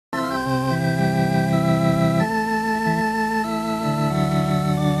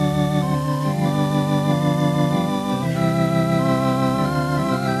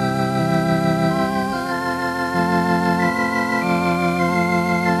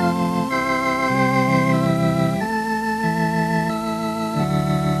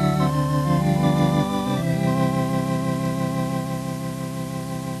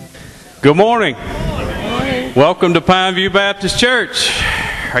Good morning. Welcome to Pineview Baptist Church.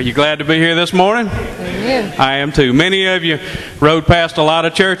 Are you glad to be here this morning? Amen. I am too. Many of you rode past a lot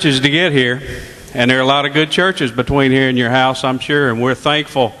of churches to get here, and there are a lot of good churches between here and your house, I'm sure, and we're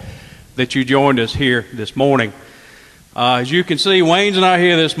thankful that you joined us here this morning. As you can see, Wayne's not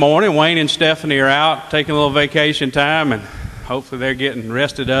here this morning. Wayne and Stephanie are out taking a little vacation time, and hopefully they're getting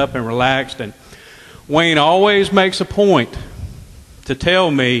rested up and relaxed. And Wayne always makes a point to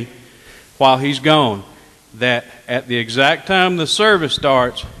tell me while he's gone that at the exact time the service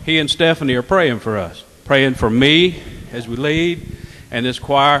starts, he and Stephanie are praying for us, praying for me as we lead and this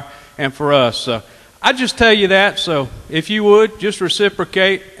choir and for us. So I just tell you that, so if you would, just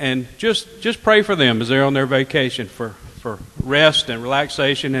reciprocate and just pray for them as they're on their vacation for rest and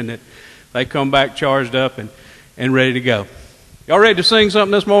relaxation, and that they come back charged up and ready to go. Y'all ready to sing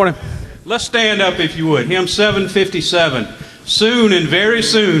something this morning? Let's stand up if you would. Hymn 757. Soon and very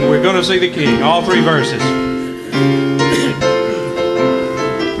soon we're going to see the King. All three verses.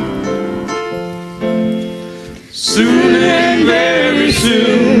 Soon and very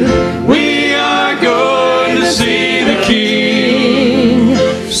soon we are going to see the King.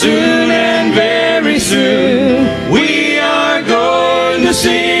 Soon and very soon we are going to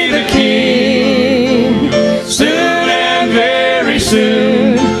see the King. Soon and very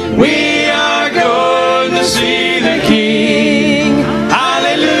soon we are going to see the King.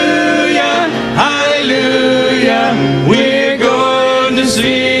 Hallelujah, hallelujah, we're going to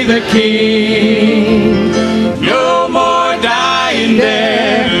see the King. No more dying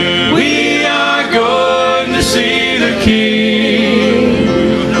there, we are going to see the King.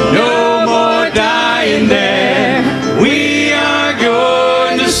 No more dying there, we are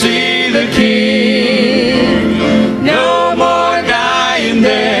going to see the King. No more dying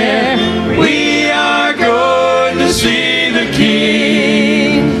there, we are going to see the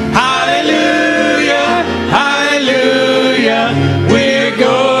King. Hallelujah, hallelujah, we're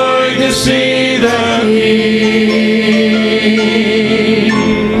going to see the King.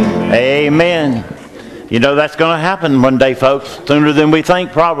 Amen. You know that's going to happen one day, folks, sooner than we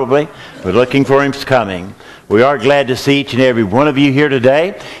think probably. We're looking for Him's coming. We are glad to see each and every one of you here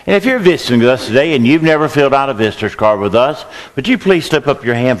today. And if you're visiting with us today and you've never filled out a visitor's card with us, would you please slip up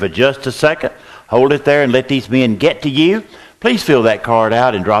your hand for just a second? Hold it there and let these men get to you. Please fill that card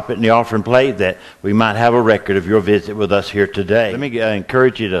out and drop it in the offering plate that we might have a record of your visit with us here today. Let me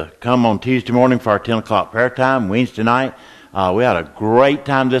encourage you to come on Tuesday morning for our 10 o'clock prayer time, Wednesday night. We had a great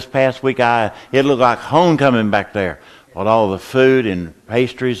time this past week. It looked like homecoming back there with all the food and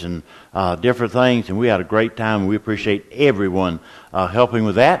pastries and different things, and we had a great time, and we appreciate everyone helping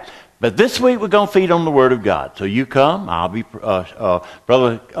with that. But this week we're going to feed on the Word of God. So you come. I'll be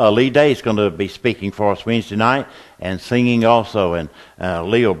Brother Lee Day is going to be speaking for us Wednesday night and singing also. And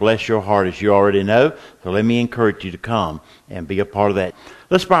Lee will bless your heart, as you already know. So let me encourage you to come and be a part of that.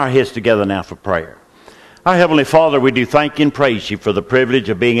 Let's bow our heads together now for prayer. Our Heavenly Father, we do thank you and praise you for the privilege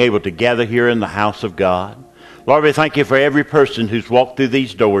of being able to gather here in the house of God. Lord, we thank you for every person who's walked through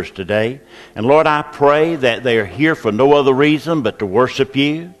these doors today. And Lord, I pray that they are here for no other reason but to worship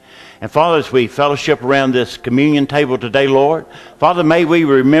you. And Father, as we fellowship around this communion table today, Lord, Father, may we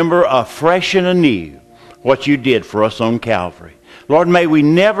remember afresh and anew what you did for us on Calvary. Lord, may we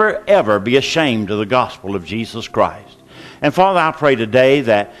never, ever be ashamed of the gospel of Jesus Christ. And Father, I pray today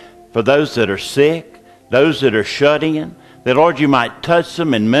that for those that are sick, those that are shut in, that, Lord, you might touch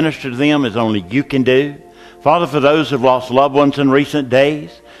them and minister to them as only you can do. Father, for those who have lost loved ones in recent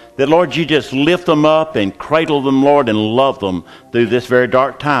days, that, Lord, you just lift them up and cradle them, Lord, and love them through this very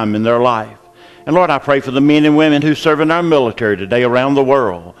dark time in their life. And, Lord, I pray for the men and women who serve in our military today around the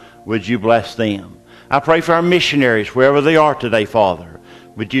world. Would you bless them? I pray for our missionaries wherever they are today, Father.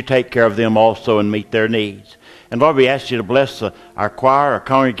 Would you take care of them also and meet their needs? And, Lord, we ask you to bless our choir, our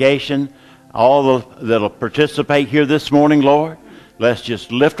congregation, all that will participate here this morning, Lord. Let's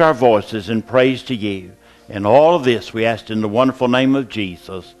just lift our voices in praise to you. And all of this we ask in the wonderful name of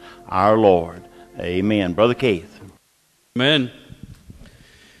Jesus, our Lord. Amen. Brother Keith. Amen.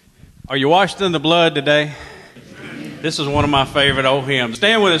 Are you washed in the blood today? This is one of my favorite old hymns.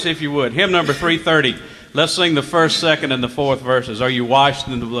 Stand with us if you would. Hymn number 330. Let's sing the first, second, and the fourth verses. Are you washed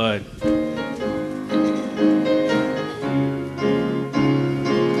in the blood?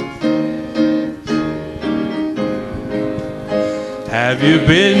 Have you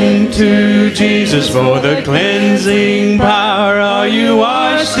been to Jesus for the cleansing power? Are you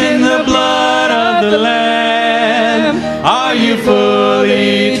washed in the blood of the Lamb? Are you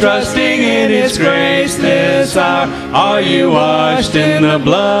fully trusting in His grace this hour? Are you washed in the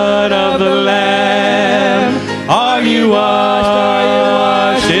blood of the Lamb? Are you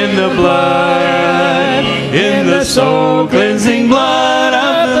washed in the blood, in the soul-cleansing blood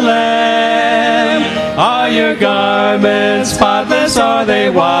of the Lamb? Are your garments spotless? Are they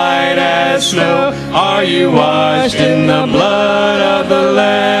white as snow? Are you washed in the blood of the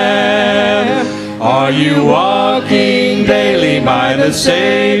Lamb? Are you walking daily by the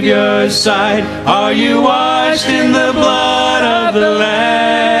Savior's side? Are you washed in the blood of the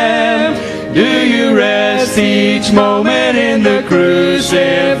Lamb? Do you rest each moment in the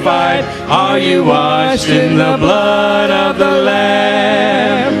crucified? Are you washed in the blood of the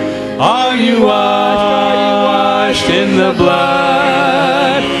Lamb? Are you washed in the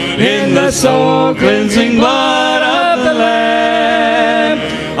blood, in the soul-cleansing blood of the Lamb?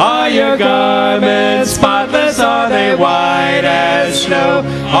 Are your garments spotless? Are they white as snow?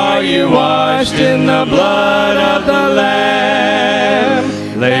 Are you washed in the blood of the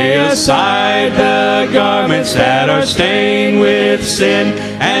Lamb? Lay aside the garments that are stained with sin,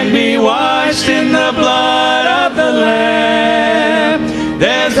 and be washed in the blood of the Lamb.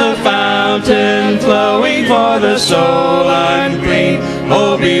 There's a fountain flowing for the soul unclean.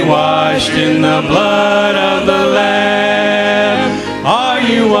 Oh, be washed in the blood of the Lamb. Are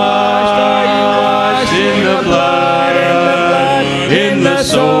you washed in the blood, in the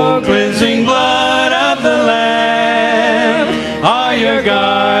soul-cleansing blood of the Lamb? Are your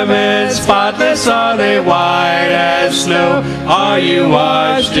garments spotless? Are they white as snow? Are you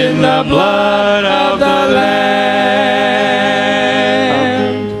washed in the blood of the Lamb?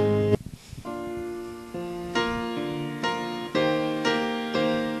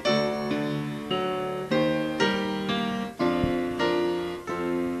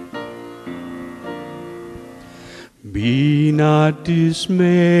 Be not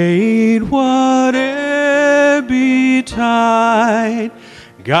dismayed, whate'er betide,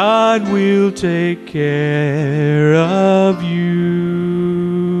 God will take care of you.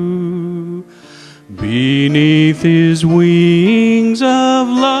 Beneath his wings of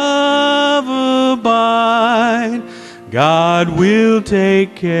love abide, God will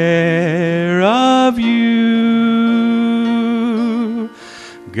take care of you.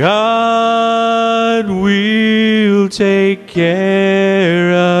 God will take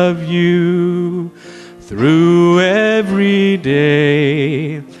care of you through every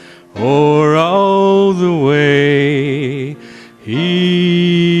day or all the way.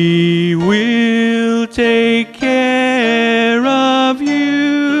 He will take care of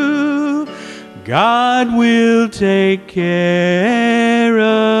you. God will take care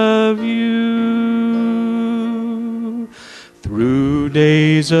of you. Through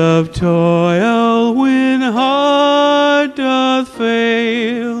days of toil when heart doth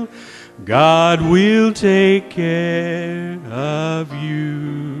fail, God will take care of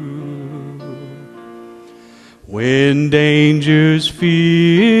you. When dangers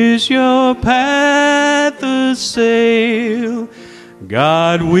fierce your path assail,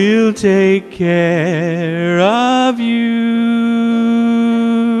 God will take care of you.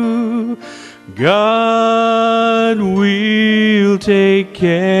 God will take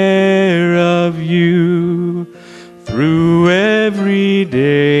care of you through every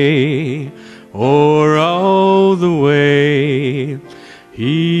day or all the way.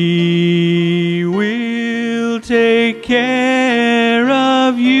 He will take care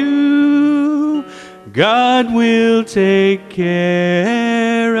of you. God will take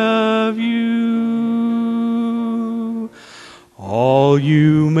care of you. All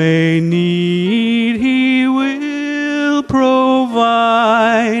you may need, he will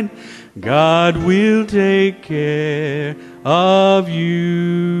provide. God will take care of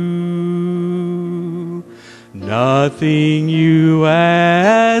you. Nothing you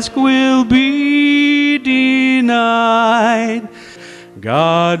ask will be denied.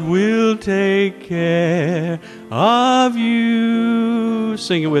 God will take care of you.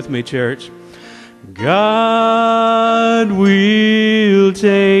 Sing it with me, church. God will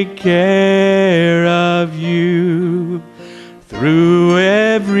take care of you through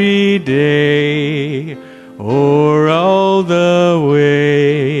every day or all the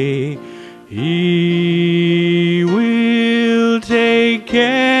way. He will take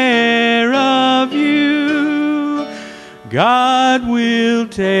care of you. God will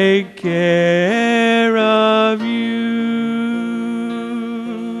take care of you.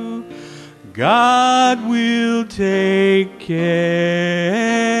 God will take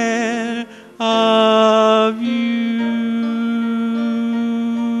care of you.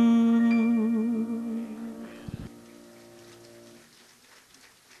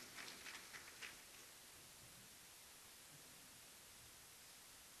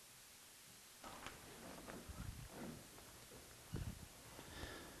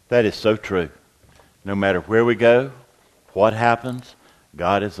 That is so true. No matter where we go, what happens,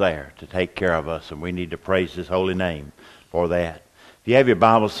 God is there to take care of us, and we need to praise His holy name for that. If you have your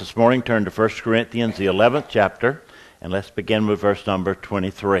Bibles this morning, turn to 1 Corinthians, the 11th chapter, and let's begin with verse number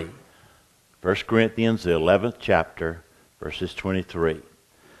 23. 1 Corinthians, the 11th chapter, verses 23.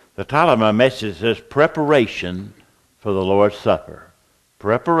 The title of my message is Preparation for the Lord's Supper.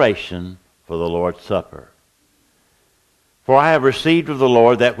 Preparation for the Lord's Supper. For I have received of the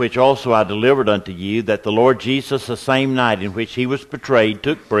Lord that which also I delivered unto you, that the Lord Jesus, the same night in which He was betrayed,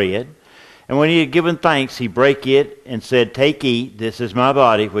 took bread. And when He had given thanks, He brake it, and said, Take, eat, this is my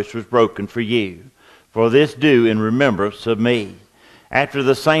body, which was broken for you. For this do in remembrance of me. After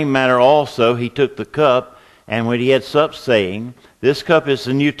the same manner also He took the cup, and when He had supped, saying, This cup is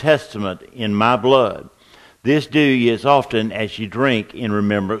the New Testament in my blood. This do ye as often as ye drink in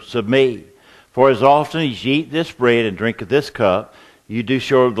remembrance of me. For as often as ye eat this bread and drink of this cup, you do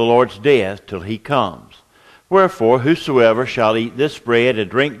show the Lord's death till He comes. Wherefore, whosoever shall eat this bread and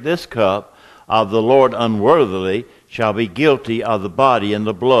drink this cup of the Lord unworthily shall be guilty of the body and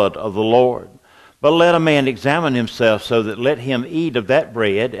the blood of the Lord. But let a man examine himself, so that let him eat of that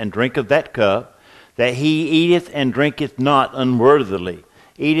bread and drink of that cup, that he eateth and drinketh not unworthily,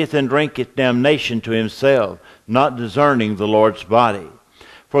 eateth and drinketh damnation to himself, not discerning the Lord's body.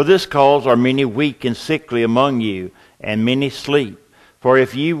 For this cause are many weak and sickly among you, and many sleep. For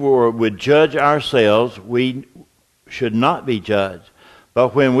if ye would judge ourselves, we should not be judged.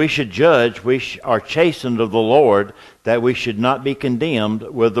 But when we should judge, we are chastened of the Lord, that we should not be condemned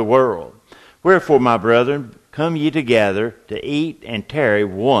with the world. Wherefore, my brethren, come ye together to eat and tarry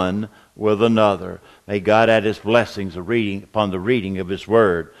one with another. May God add His blessings upon the reading of His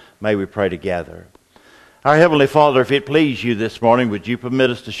word. May we pray together. Our Heavenly Father, if it please You this morning, would You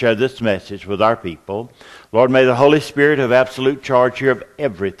permit us to share this message with our people? Lord, may the Holy Spirit have absolute charge here of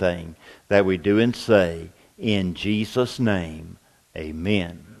everything that we do and say. In Jesus' name,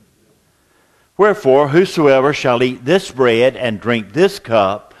 amen. Wherefore, whosoever shall eat this bread and drink this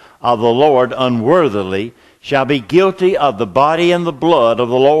cup of the Lord unworthily shall be guilty of the body and the blood of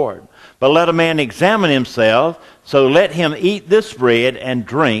the Lord. But let a man examine himself, so let him eat this bread and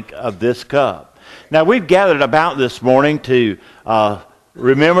drink of this cup. Now, we've gathered about this morning to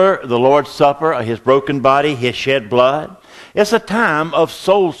remember the Lord's Supper, His broken body, His shed blood. It's a time of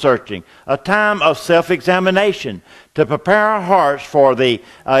soul searching, a time of self-examination, to prepare our hearts for the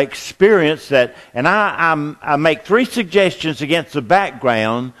experience that, and I make three suggestions against the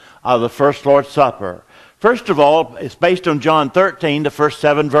background of the first Lord's Supper. First of all, it's based on John 13, the first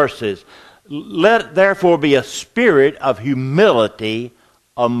 7 verses. Let therefore be a spirit of humility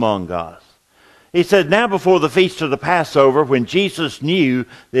among us. He said, now before the feast of the Passover, when Jesus knew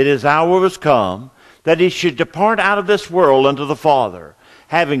that His hour was come, that He should depart out of this world unto the Father.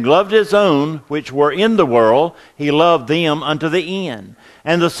 Having loved His own which were in the world, He loved them unto the end.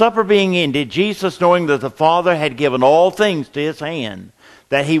 And the supper being ended, Jesus, knowing that the Father had given all things to His hand,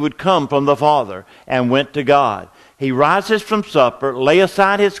 that He would come from the Father, and went to God. He rises from supper, lay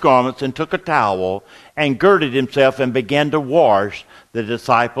aside His garments, and took a towel, and girded Himself, and began to wash the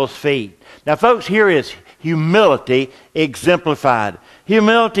disciples' feet. Now, folks, here is humility exemplified.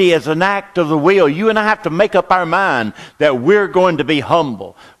 Humility is an act of the will. You and I have to make up our mind that we're going to be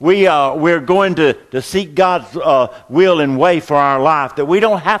humble. We're going to seek God's will and way for our life, that we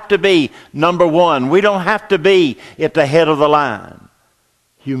don't have to be number one. We don't have to be at the head of the line.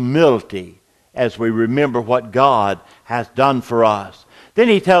 Humility as we remember what God has done for us. Then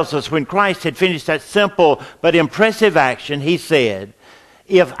he tells us when Christ had finished that simple but impressive action, He said,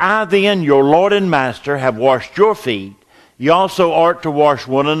 If I then, your Lord and Master, have washed your feet, ye also ought to wash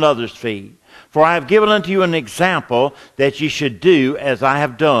one another's feet. For I have given unto you an example that ye should do as I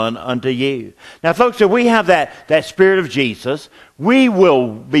have done unto you. Now, folks, if we have that spirit of Jesus, we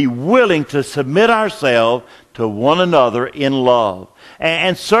will be willing to submit ourselves to one another in love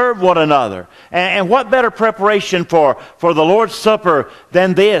and serve one another. And what better preparation for the Lord's Supper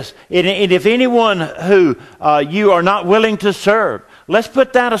than this? And if anyone who you are not willing to serve, let's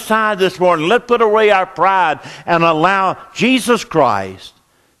put that aside this morning. Let's put away our pride and allow Jesus Christ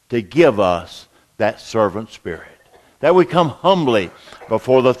to give us that servant spirit, that we come humbly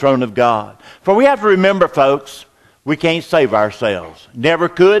before the throne of God. For we have to remember, folks, we can't save ourselves. Never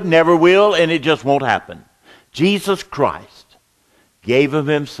could, never will, and it just won't happen. Jesus Christ gave of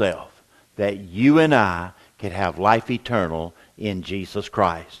Himself that you and I could have life eternal in Jesus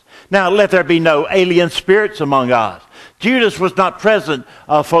Christ. Now, let there be no alien spirits among us. Judas was not present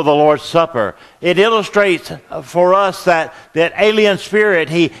for the Lord's Supper. It illustrates for us that alien spirit,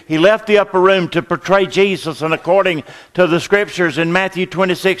 he left the upper room to portray Jesus, and according to the Scriptures in Matthew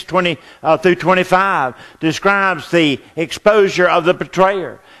 26, 20 through 25, describes the exposure of the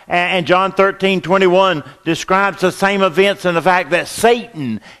betrayer. And John 13, 21 describes the same events and the fact that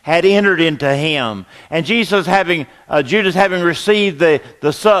Satan had entered into him. And Judas having received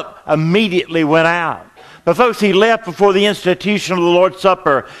the sup, immediately went out. But folks, he left before the institution of the Lord's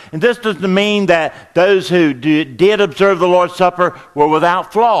Supper. And this doesn't mean that those who did observe the Lord's Supper were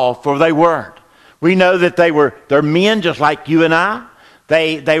without flaw, for they weren't. We know that they're men just like you and I.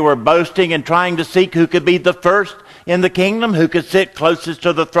 They were boasting and trying to seek who could be the first in the kingdom, who could sit closest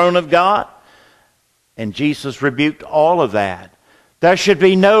to the throne of God. And Jesus rebuked all of that. There should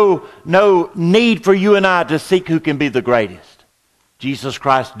be no need for you and I to seek who can be the greatest. Jesus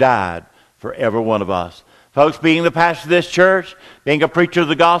Christ died for every one of us. Folks, being the pastor of this church, being a preacher of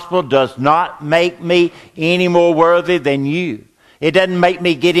the gospel, does not make me any more worthy than you. It doesn't make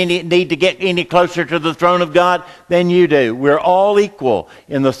me need to get any closer to the throne of God than you do. We're all equal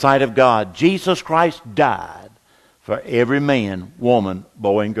in the sight of God. Jesus Christ died for every man, woman,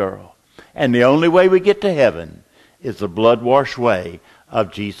 boy, and girl. And the only way we get to heaven is the blood-washed way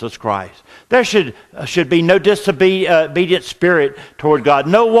of Jesus Christ. There should be no disobedient spirit toward God.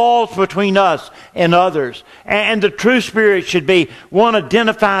 No walls between us and others. And the true spirit should be one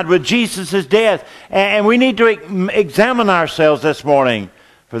identified with Jesus' death. And we need to examine ourselves this morning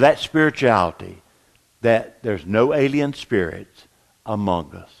for that spirituality, that there's no alien spirits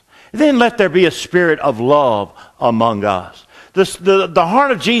among us. Then let there be a spirit of love among us. The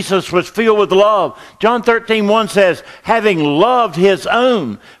heart of Jesus was filled with love. John 13:1 says, having loved his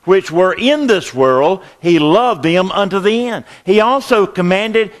own, which were in this world, he loved them unto the end. He also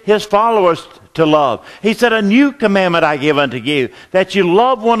commanded his followers to love. He said, a new commandment I give unto you, that you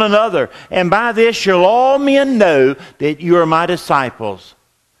love one another, and by this shall all men know that you are my disciples.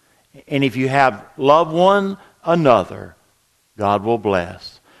 And if you have loved one another, God will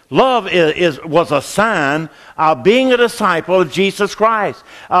bless. Love was a sign of being a disciple of Jesus Christ.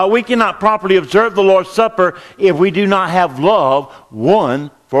 We cannot properly observe the Lord's Supper if we do not have love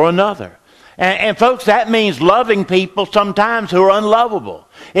one for another. And folks, that means loving people sometimes who are unlovable.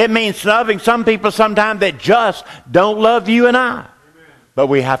 It means loving some people sometimes that just don't love you and I. Amen. But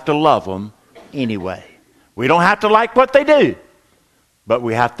we have to love them anyway. We don't have to like what they do, but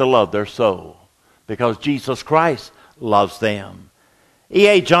we have to love their soul because Jesus Christ loves them.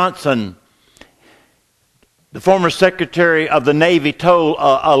 E.A. Johnson, the former Secretary of the Navy, told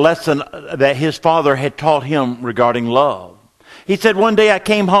a lesson that his father had taught him regarding love. He said, one day I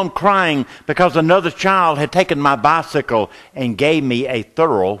came home crying because another child had taken my bicycle and gave me a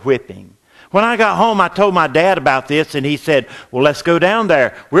thorough whipping. When I got home, I told my dad about this, and he said, well, let's go down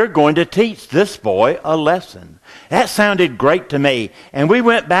there. We're going to teach this boy a lesson. That sounded great to me. And we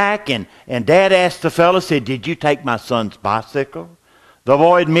went back, and Dad asked the fellow, said, did you take my son's bicycle? The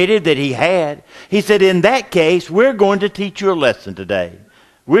boy admitted that he had. He said, in that case, we're going to teach you a lesson today.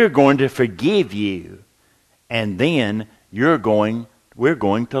 We're going to forgive you. And then we're going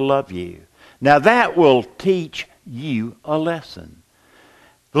to love you. Now that will teach you a lesson.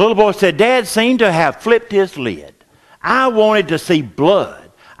 The little boy said, Dad seemed to have flipped his lid. I wanted to see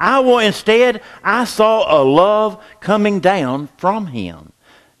blood. Instead, I saw a love coming down from him.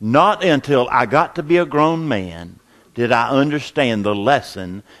 Not until I got to be a grown man did I understand the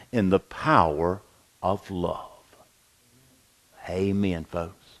lesson in the power of love. Amen,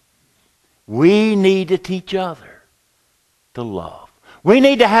 folks. We need to teach others to love. We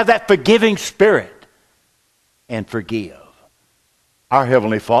need to have that forgiving spirit and forgive. Our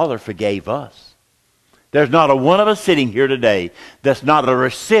Heavenly Father forgave us. There's not a one of us sitting here today that's not a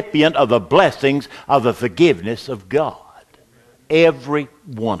recipient of the blessings of the forgiveness of God. Every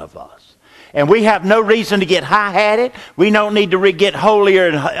one of us. And we have no reason to get high-hatted. We don't need to get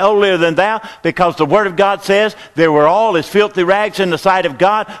holier than thou, because the Word of God says they were all as filthy rags in the sight of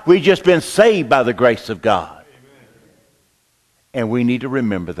God. We've just been saved by the grace of God. Amen. And we need to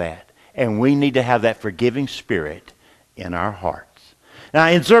remember that. And we need to have that forgiving spirit in our hearts. Now,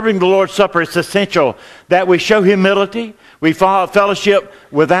 in observing the Lord's Supper, it's essential that we show humility, we follow fellowship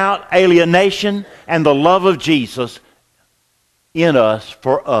without alienation, and the love of Jesus in us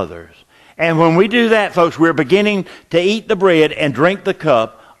for others. And when we do that, folks, we're beginning to eat the bread and drink the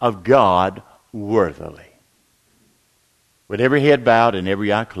cup of God worthily. With every head bowed and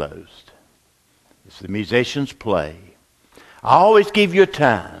every eye closed, as the musicians play, I always give you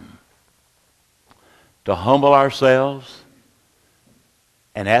time to humble ourselves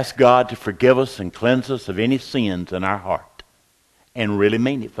and ask God to forgive us and cleanse us of any sins in our heart. And really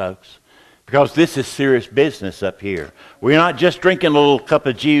mean it, folks. Because this is serious business up here. We're not just drinking a little cup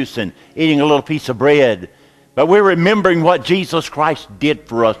of juice and eating a little piece of bread, but we're remembering what Jesus Christ did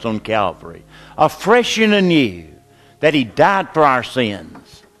for us on Calvary. Afresh and anew, that He died for our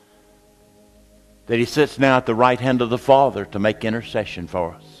sins. That He sits now at the right hand of the Father to make intercession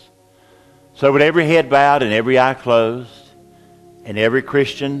for us. So with every head bowed and every eye closed, and every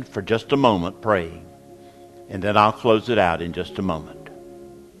Christian for just a moment praying, and then I'll close it out in just a moment.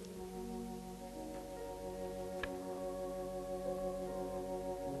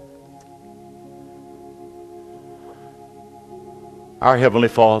 Our Heavenly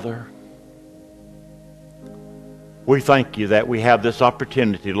Father, we thank You that we have this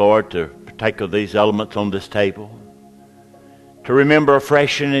opportunity, Lord, to partake of these elements on this table, to remember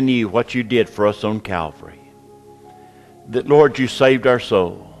afresh and anew what You did for us on Calvary. That, Lord, You saved our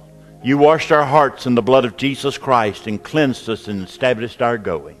soul. You washed our hearts in the blood of Jesus Christ and cleansed us and established our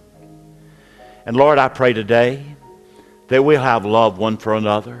going. And Lord, I pray today that we'll have love one for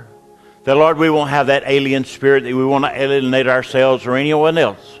another. That, Lord, we won't have that alien spirit that we want to alienate ourselves or anyone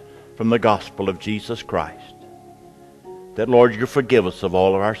else from the gospel of Jesus Christ. That, Lord, You forgive us of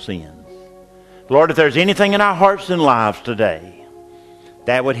all of our sins. Lord, if there's anything in our hearts and lives today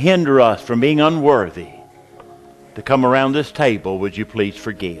that would hinder us from being unworthy to come around this table, would You please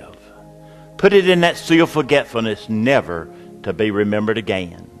forgive? Put it in that sea of forgetfulness, never to be remembered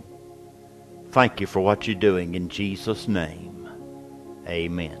again. Thank You for what You're doing in Jesus' name.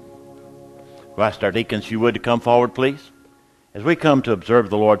 Amen. We'll ask our deacons, if you would, to come forward, please. As we come to observe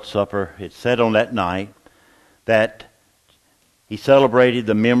the Lord's Supper, it's said on that night that He celebrated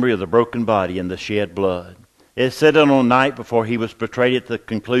the memory of the broken body and the shed blood. It is said on the night before He was betrayed at the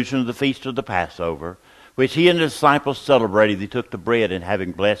conclusion of the feast of the Passover, which He and His disciples celebrated, He took the bread and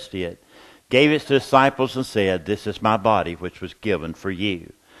having blessed it, gave it to His disciples and said, "This is my body which was given for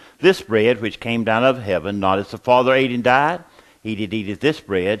you. This bread which came down out of heaven, not as the Father ate and died, he that eateth this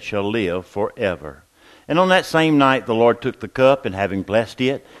bread shall live forever." And on that same night the Lord took the cup, and having blessed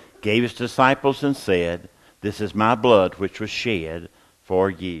it, gave His disciples and said, "This is my blood which was shed for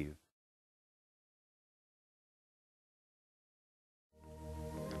you."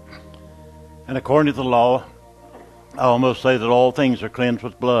 And according to the law, I almost say that all things are cleansed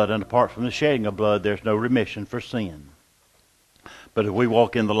with blood, and apart from the shedding of blood, there's no remission for sin. But if we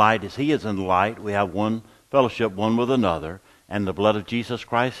walk in the light as He is in the light, we have one fellowship one with another, and the blood of Jesus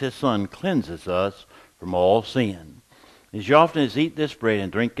Christ, His Son, cleanses us from all sin. As you often as eat this bread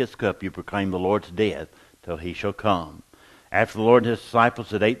and drink this cup, you proclaim the Lord's death till He shall come. After the Lord and His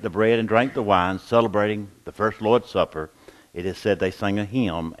disciples had ate the bread and drank the wine, celebrating the first Lord's Supper, it is said they sang a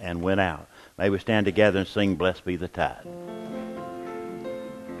hymn and went out. May we stand together and sing, "Blessed Be the Tide."